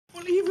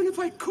if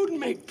I could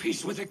make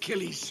peace with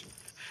Achilles?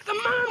 The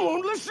man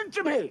won't listen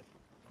to me.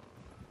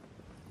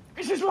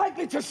 He's as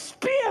likely to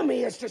spear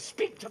me as to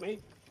speak to me.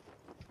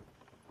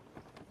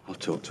 I'll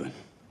talk to him.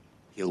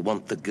 He'll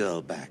want the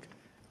girl back.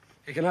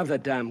 He can have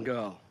that damn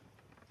girl.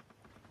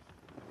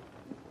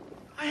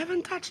 I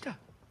haven't touched her.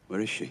 Where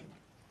is she?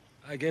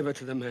 I gave her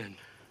to the men.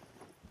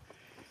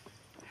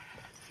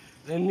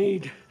 They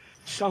need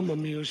some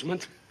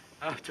amusement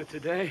after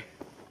today.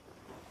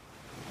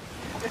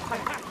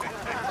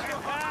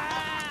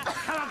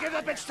 Come on, give the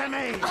bitch to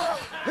me!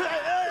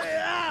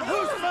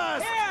 Who's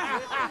first?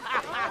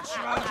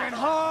 Trojan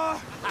whore!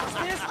 Is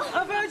this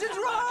a virgin's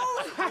roll?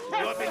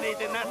 You won't be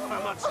needing that for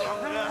much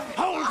longer.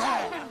 Hold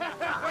her!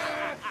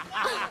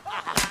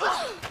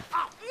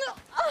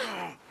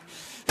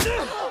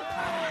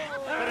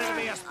 Better to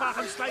be a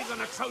Spartan slave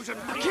than a Trojan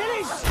prince.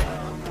 Achilles!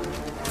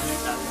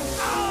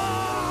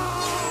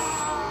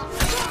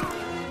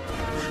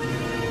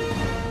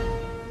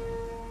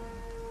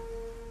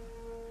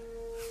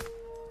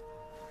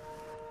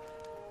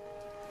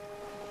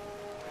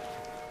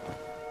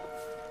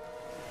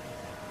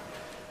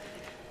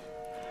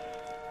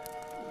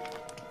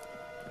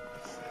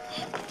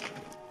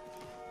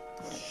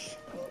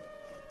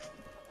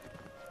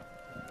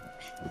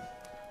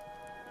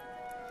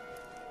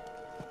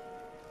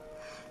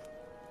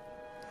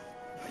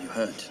 Are you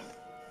hurt?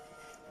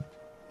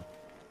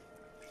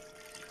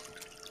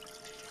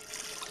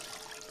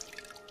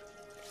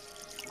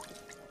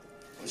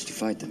 Why did you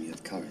fight them? You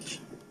had courage.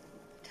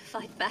 To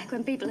fight back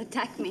when people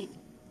attack me.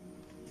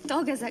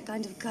 Dog has that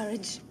kind of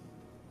courage.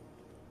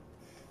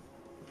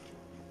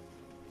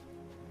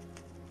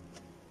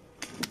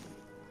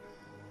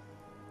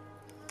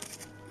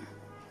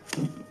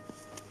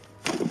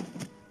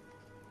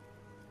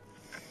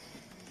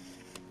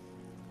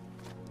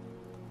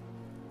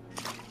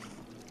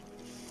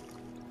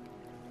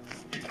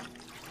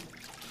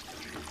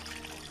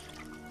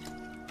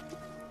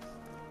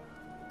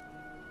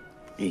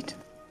 Eat.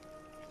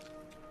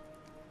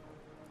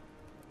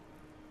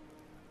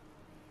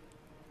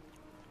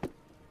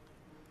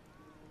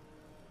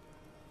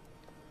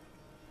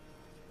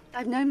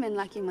 I've known men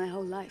like you my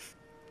whole life.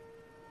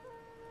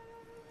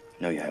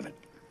 No, you haven't.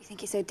 You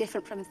think you're so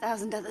different from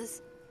 1,000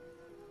 others?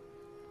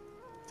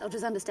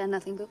 Soldiers understand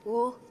nothing but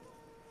war.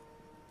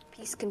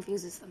 Peace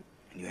confuses them.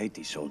 And you hate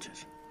these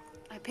soldiers.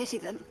 I pity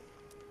them.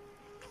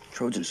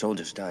 Trojan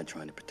soldiers died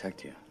trying to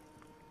protect you.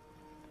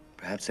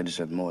 Perhaps they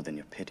deserve more than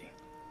your pity.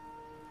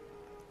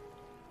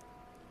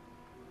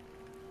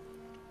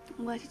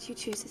 Why did you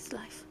choose this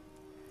life?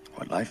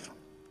 What life?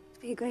 To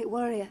be a great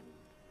warrior.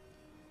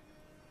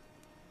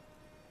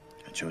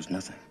 I chose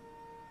nothing.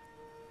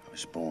 I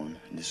was born,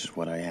 and this is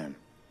what I am.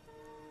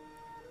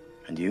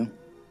 And you?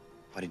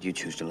 Why did you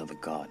choose to love a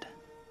god?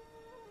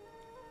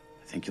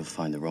 I think you'll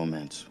find the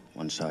romance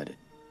one-sided.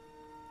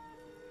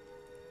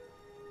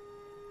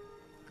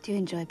 Do you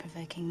enjoy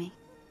provoking me?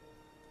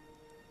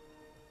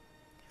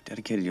 You've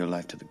dedicated your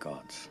life to the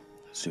gods.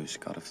 Zeus,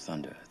 god of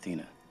thunder,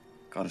 Athena,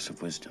 goddess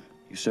of wisdom.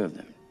 You serve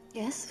them.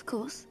 Yes, of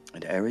course.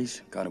 And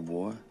Ares, god of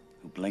war,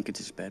 who blankets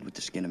his bed with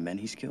the skin of men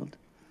he's killed?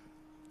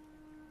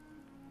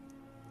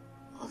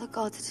 All the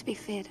gods are to be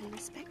feared and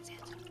respected.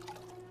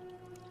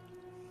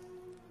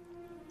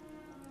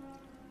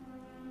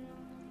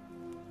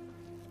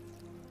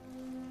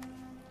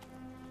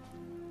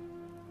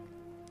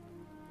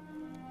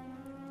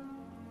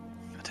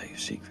 I'll tell you a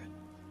secret.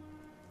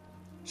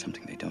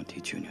 Something they don't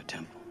teach you in your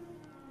temple.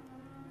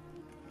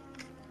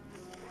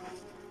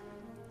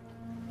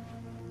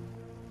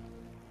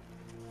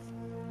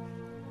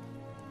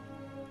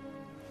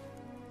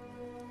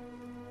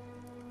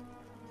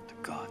 The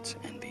gods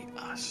envy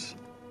us.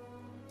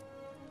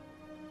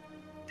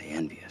 They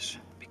envy us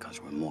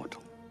because we're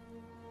mortal.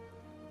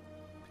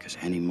 Because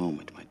any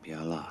moment might be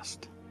our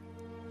last.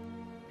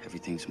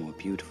 Everything's more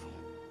beautiful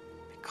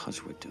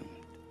because we're doomed.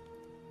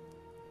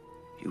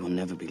 You will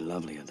never be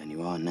lovelier than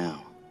you are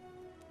now.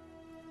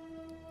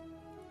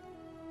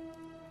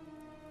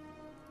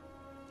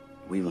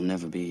 We will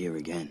never be here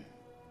again.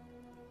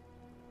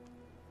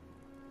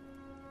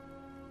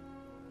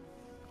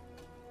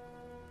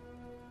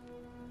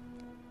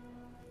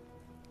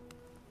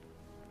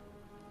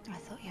 I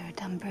thought you were a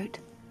dumb brute.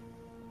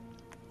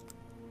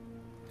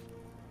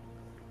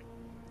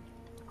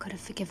 Could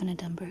have forgiven a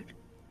dumb brute.